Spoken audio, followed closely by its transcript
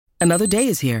Another day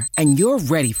is here, and you're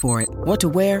ready for it. What to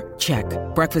wear? Check.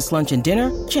 Breakfast, lunch, and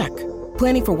dinner? Check.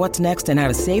 Planning for what's next and how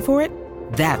to save for it?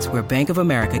 That's where Bank of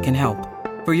America can help.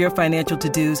 For your financial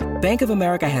to-dos, Bank of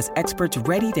America has experts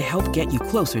ready to help get you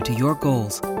closer to your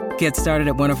goals. Get started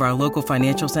at one of our local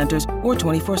financial centers or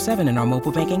 24/7 in our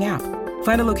mobile banking app.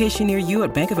 Find a location near you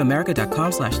at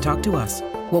bankofamerica.com/talktous.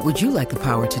 What would you like the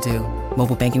power to do?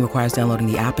 Mobile banking requires downloading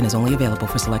the app and is only available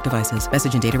for select devices.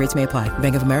 Message and data rates may apply.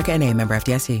 Bank of America N.A., member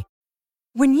FDIC.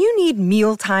 When you need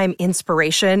mealtime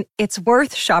inspiration, it's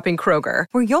worth shopping Kroger,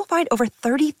 where you'll find over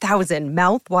 30,000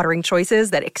 mouth-watering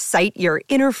choices that excite your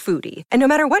inner foodie. And no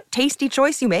matter what tasty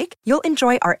choice you make, you'll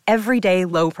enjoy our everyday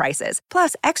low prices,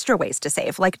 plus extra ways to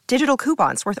save, like digital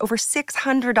coupons worth over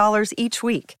 $600 each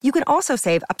week. You can also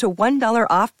save up to $1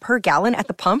 off per gallon at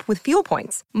the pump with fuel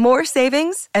points. More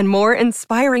savings and more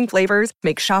inspiring flavors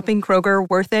make shopping Kroger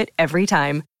worth it every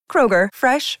time. Kroger,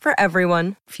 fresh for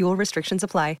everyone. Fuel restrictions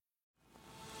apply.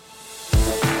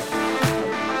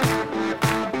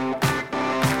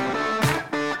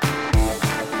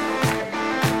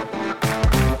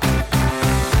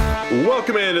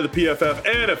 Welcome into the PFF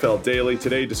NFL Daily.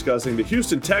 Today discussing the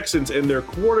Houston Texans and their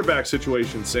quarterback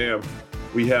situation. Sam,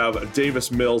 we have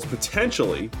Davis Mills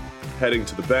potentially heading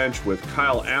to the bench with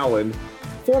Kyle Allen,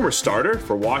 former starter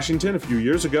for Washington a few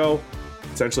years ago,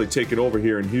 potentially taking over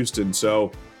here in Houston.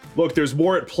 So, look, there's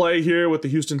more at play here with the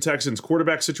Houston Texans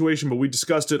quarterback situation, but we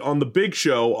discussed it on the big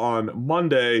show on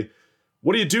Monday.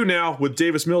 What do you do now with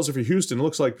Davis Mills if you're Houston? It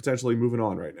looks like potentially moving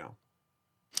on right now.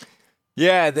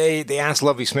 Yeah, they asked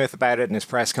Lovie Smith about it in his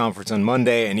press conference on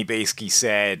Monday, and he basically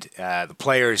said, the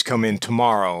players come in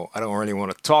tomorrow. I don't really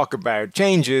want to talk about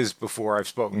changes before I've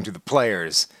spoken to the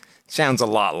players. Sounds a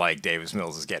lot like Davis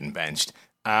Mills is getting benched.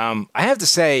 I have to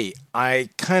say, I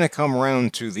kind of come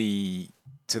around to the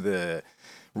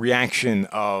reaction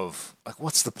of, like,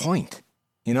 what's the point?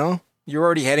 You know? You're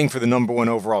already heading for the number one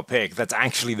overall pick. That's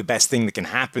actually the best thing that can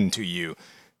happen to you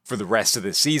for the rest of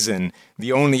the season.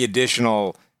 The only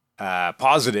additional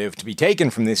positive to be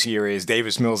taken from this year is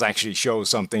Davis Mills actually shows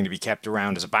something to be kept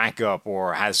around as a backup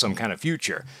or has some kind of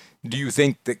future. Do you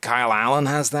think that Kyle Allen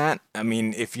has that? I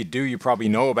mean, if you do, you probably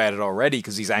know about it already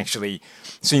because he's actually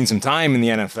seen some time in the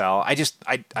NFL.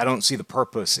 I don't see the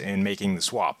purpose in making the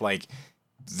swap. Like,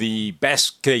 the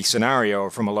best case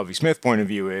scenario from a Lovie Smith point of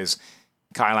view is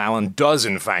Kyle Allen does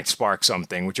in fact spark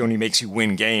something, which only makes you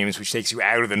win games, which takes you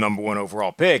out of the number one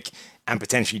overall pick and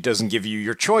potentially doesn't give you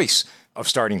your choice of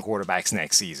starting quarterbacks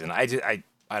next season. I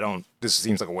don't. This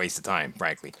seems like a waste of time,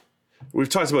 frankly. We've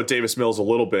talked about Davis Mills a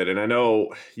little bit, and I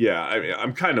know,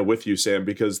 I'm kind of with you, Sam,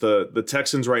 because the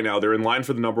Texans right now, they're in line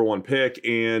for the number one pick,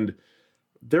 and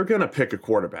they're going to pick a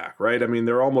quarterback, right? I mean,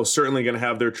 they're almost certainly going to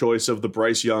have their choice of the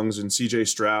Bryce Youngs and C.J.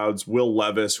 Strouds, Will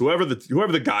Levis, whoever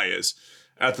the guy is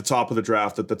at the top of the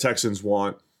draft that the Texans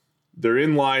want. They're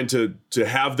in line to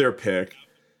have their pick.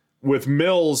 With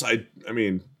Mills, I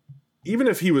mean, even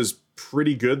if he was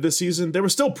pretty good this season, they were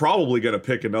still probably going to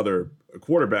pick another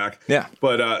quarterback. Yeah.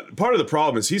 But part of the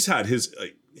problem is he's had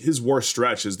his worst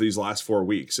stretches these last 4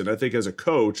 weeks. And I think as a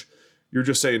coach, you're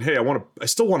just saying, hey, I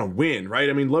still want to win,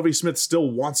 right? I mean, Lovie Smith still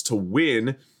wants to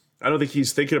win. I don't think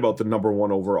he's thinking about the number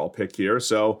one overall pick here.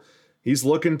 So he's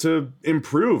looking to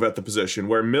improve at the position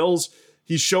where Mills,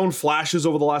 he's shown flashes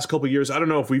over the last couple of years. I don't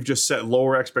know if we've just set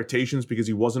lower expectations because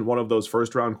he wasn't one of those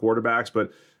first round quarterbacks,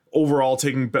 but overall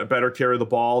taking better care of the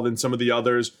ball than some of the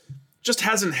others. Just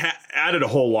hasn't added a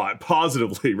whole lot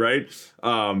positively, right?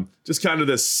 Just kind of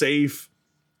this safe,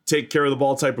 take care of the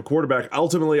ball type of quarterback.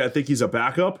 Ultimately, I think he's a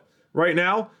backup right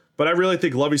now, but I really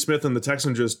think Lovie Smith and the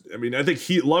Texans I think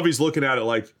Lovie's looking at it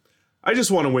like, I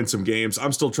just want to win some games.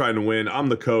 I'm still trying to win. I'm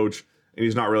the coach, and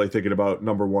he's not really thinking about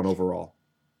number one overall.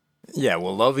 Yeah,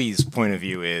 well, Lovie's point of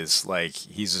view is like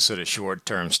he's a sort of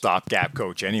short-term stopgap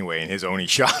coach anyway, and his only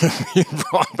shot of being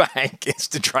brought back is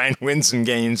to try and win some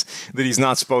games that he's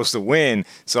not supposed to win.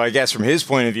 So I guess from his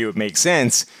point of view, it makes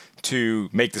sense to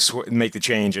make the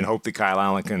change and hope that Kyle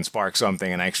Allen can spark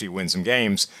something and actually win some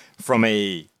games. From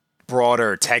a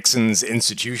broader Texans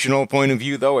institutional point of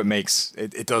view, though,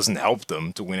 it doesn't help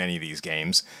them to win any of these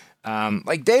games.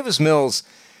 Like Davis Mills.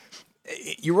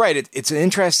 You're right. It's an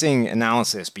interesting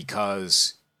analysis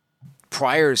because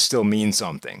priors still mean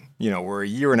something. You know, we're a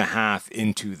year and a half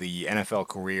into the NFL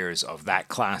careers of that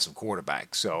class of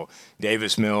quarterbacks. So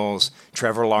Davis Mills,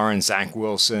 Trevor Lawrence, Zach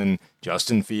Wilson,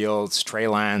 Justin Fields, Trey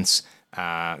Lance,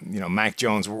 Mac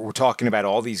Jones. We're talking about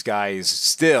all these guys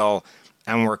still,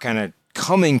 and we're kind of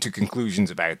coming to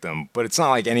conclusions about them, but it's not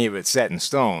like any of it's set in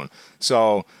stone.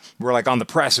 So we're like on the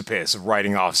precipice of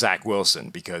writing off Zach Wilson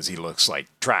because he looks like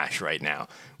trash right now.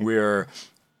 We're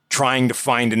trying to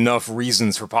find enough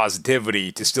reasons for positivity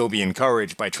to still be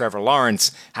encouraged by Trevor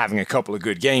Lawrence having a couple of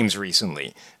good games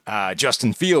recently.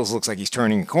 Justin Fields looks like he's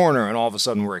turning a corner, and all of a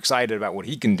sudden we're excited about what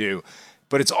he can do.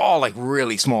 But it's all like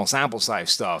really small sample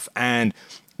size stuff. And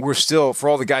we're still, for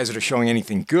all the guys that are showing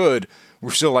anything good,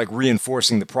 we're still like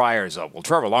reinforcing the priors of, well,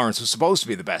 Trevor Lawrence was supposed to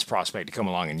be the best prospect to come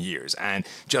along in years. And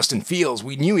Justin Fields,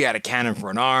 we knew he had a cannon for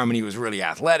an arm and he was really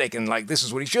athletic and like this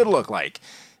is what he should look like.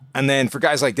 And then for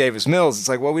guys like Davis Mills, it's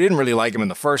like, well, we didn't really like him in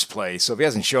the first place. So if he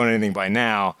hasn't shown anything by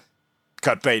now,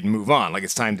 cut bait and move on. Like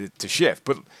it's time to shift.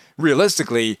 But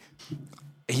realistically,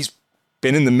 he's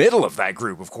been in the middle of that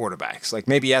group of quarterbacks. Like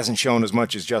maybe he hasn't shown as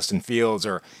much as Justin Fields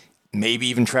or maybe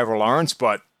even Trevor Lawrence,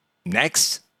 but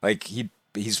next, like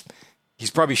he's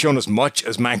probably shown as much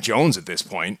as Mac Jones at this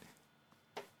point.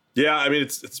 Yeah, I mean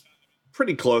it's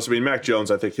pretty close. I mean, Mac Jones,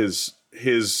 I think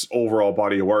his overall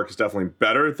body of work is definitely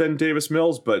better than Davis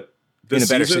Mills, but in a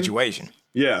better situation.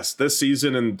 Yes, this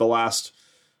season and the last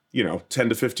 10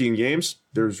 to 15 games,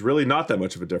 there's really not that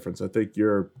much of a difference. I think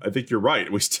you're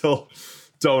right. We still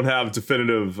don't have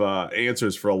definitive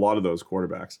answers for a lot of those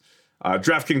quarterbacks.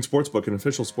 DraftKings Sportsbook, an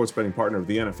official sports betting partner of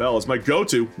the NFL, is my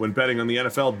go-to when betting on the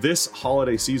NFL this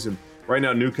holiday season. Right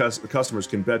now, new customers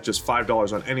can bet just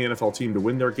 $5 on any NFL team to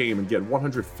win their game and get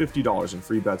 $150 in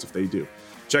free bets if they do.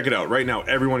 Check it out. Right now,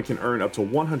 everyone can earn up to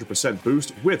 100%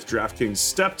 boost with DraftKings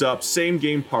stepped-up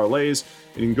same-game parlays.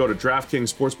 And you can go to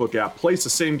DraftKings Sportsbook app, place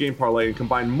a same-game parlay, and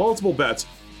combine multiple bets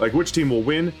like which team will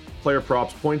win, player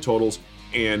props, point totals,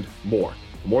 and more.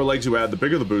 The more legs you add, the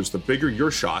bigger the boost, the bigger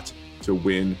your shot to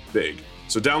win big.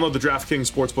 So download the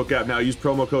DraftKings Sportsbook app now. Use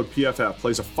promo code PFF.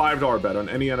 Place a $5 bet on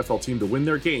any NFL team to win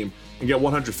their game and get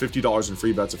 $150 in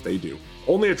free bets if they do.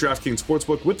 Only at DraftKings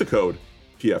Sportsbook with the code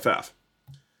PFF.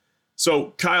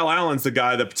 So Kyle Allen's the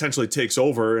guy that potentially takes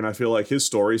over, and I feel like his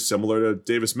story is similar to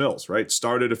Davis Mills, right?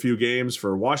 Started a few games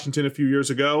for Washington a few years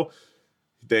ago.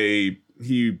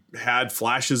 He had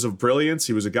flashes of brilliance.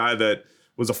 He was a guy that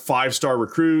was a 5-star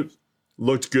recruit,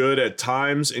 looked good at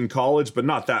times in college, but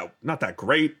not that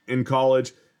great in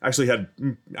college. Actually had,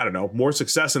 more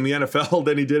success in the NFL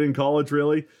than he did in college,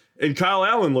 really. And Kyle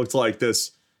Allen looked like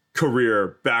this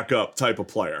career backup type of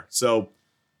player. So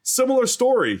similar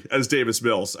story as Davis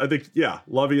Mills. I think,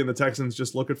 Lovey and the Texans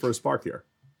just looking for a spark here.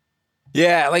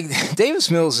 Yeah, like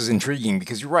Davis Mills is intriguing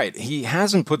because you're right. He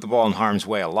hasn't put the ball in harm's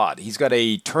way a lot. He's got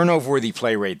a turnover-worthy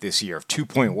play rate this year of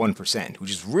 2.1%, which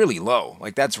is really low.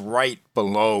 Like that's right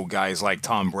below guys like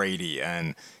Tom Brady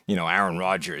and, Aaron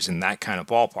Rodgers in that kind of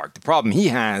ballpark. The problem he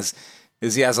has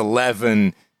is he has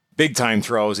 11 big-time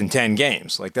throws in 10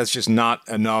 games. Like that's just not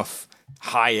enough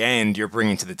high end you're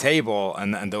bringing to the table,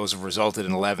 and those have resulted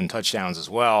in 11 touchdowns as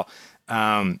well.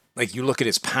 Like you look at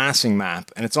his passing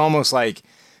map, and it's almost like,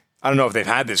 I don't know if they've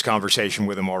had this conversation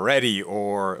with him already,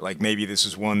 or like maybe this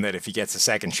is one that if he gets a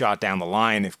second shot down the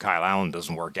line, if Kyle Allen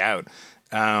doesn't work out.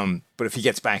 But if he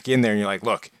gets back in there and you're like,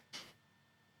 look,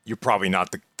 you're probably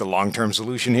not the long-term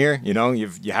solution here.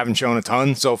 You haven't shown a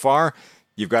ton so far.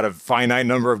 You've got a finite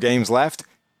number of games left.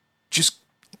 Just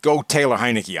go Taylor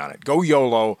Heineke on it. Go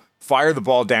YOLO. Fire the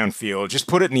ball downfield, just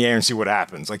put it in the air and see what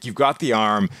happens. Like you've got the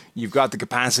arm, you've got the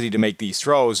capacity to make these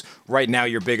throws. Right now,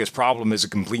 your biggest problem is a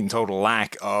complete and total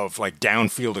lack of like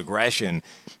downfield aggression.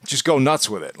 Just go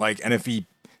nuts with it. And if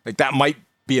that might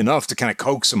be enough to kind of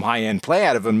coax some high end play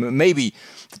out of him. Maybe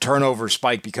the turnover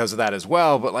spike because of that as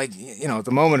well. But at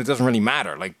the moment, it doesn't really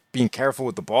matter. Like being careful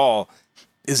with the ball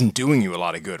isn't doing you a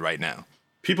lot of good right now.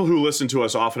 People who listen to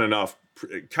us often enough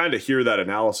kind of hear that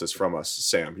analysis from us,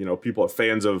 Sam. People are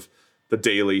fans of the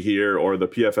Daily here or the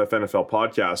PFF NFL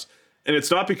podcast. And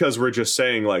it's not because we're just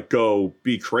saying go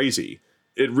be crazy.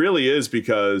 It really is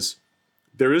because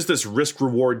there is this risk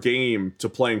reward game to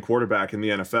playing quarterback in the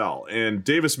NFL. And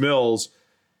Davis Mills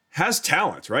has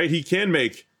talent, right? He can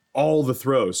make all the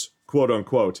throws, quote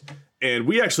unquote. And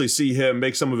we actually see him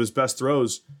make some of his best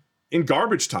throws in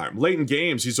garbage time, late in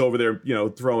games. He's over there,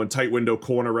 throwing tight window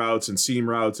corner routes and seam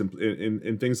routes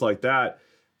and things like that.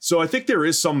 So I think there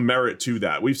is some merit to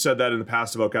that. We've said that in the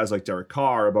past about guys like Derek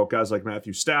Carr, about guys like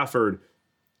Matthew Stafford.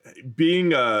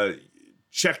 Being a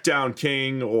check down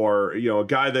king or, a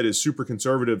guy that is super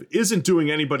conservative isn't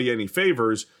doing anybody any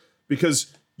favors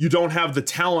because you don't have the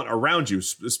talent around you,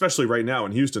 especially right now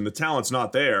in Houston. The talent's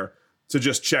not there to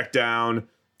just check down,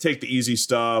 take the easy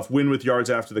stuff, win with yards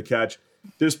after the catch.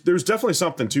 There's definitely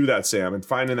something to that, Sam, and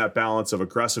finding that balance of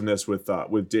aggressiveness with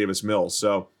Davis Mills.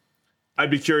 So I'd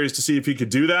be curious to see if he could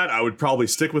do that. I would probably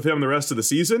stick with him the rest of the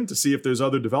season to see if there's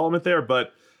other development there.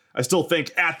 But I still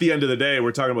think at the end of the day,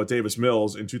 we're talking about Davis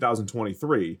Mills in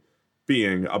 2023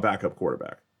 being a backup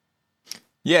quarterback.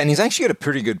 Yeah, and he's actually got a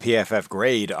pretty good PFF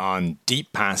grade on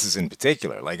deep passes in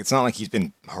particular. Like, it's not like he's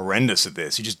been horrendous at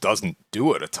this. He just doesn't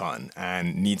do it a ton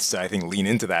and needs to, I think, lean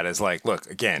into that as like, look,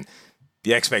 again,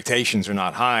 the expectations are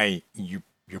not high. You're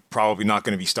probably not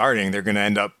going to be starting. They're going to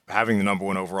end up having the number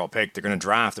 1 overall pick. They're going to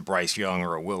draft a Bryce Young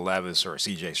or a Will Levis or a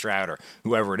CJ Stroud or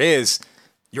whoever it is.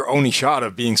 Your only shot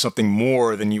of being something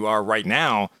more than you are right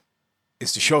now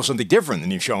is to show something different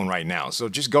than you've shown right now. So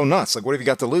just go nuts. Like, what have you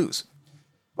got to lose?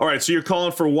 All right, so you're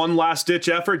calling for one last-ditch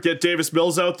effort. Get Davis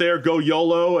Mills out there, go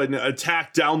YOLO, and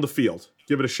attack down the field.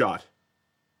 Give it a shot.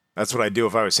 That's what I'd do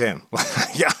if I was him.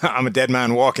 Yeah, I'm a dead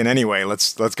man walking anyway.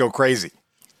 Let's go crazy.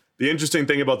 The interesting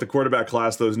thing about the quarterback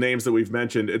class, those names that we've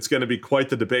mentioned, it's going to be quite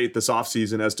the debate this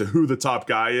offseason as to who the top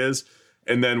guy is.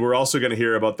 And then we're also going to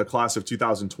hear about the class of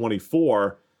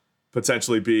 2024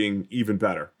 potentially being even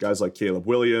better. Guys like Caleb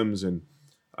Williams and,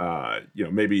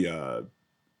 maybe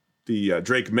the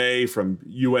Drake May from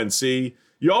UNC.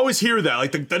 You always hear that,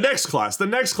 like the next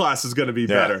class is going to be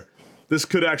better. This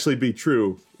could actually be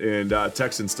true, and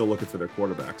Texans still looking for their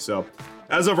quarterback. So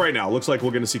as of right now, looks like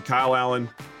we're going to see Kyle Allen.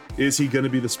 Is he going to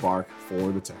be the spark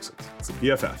for the Texans? It's the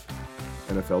PFF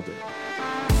NFL Day.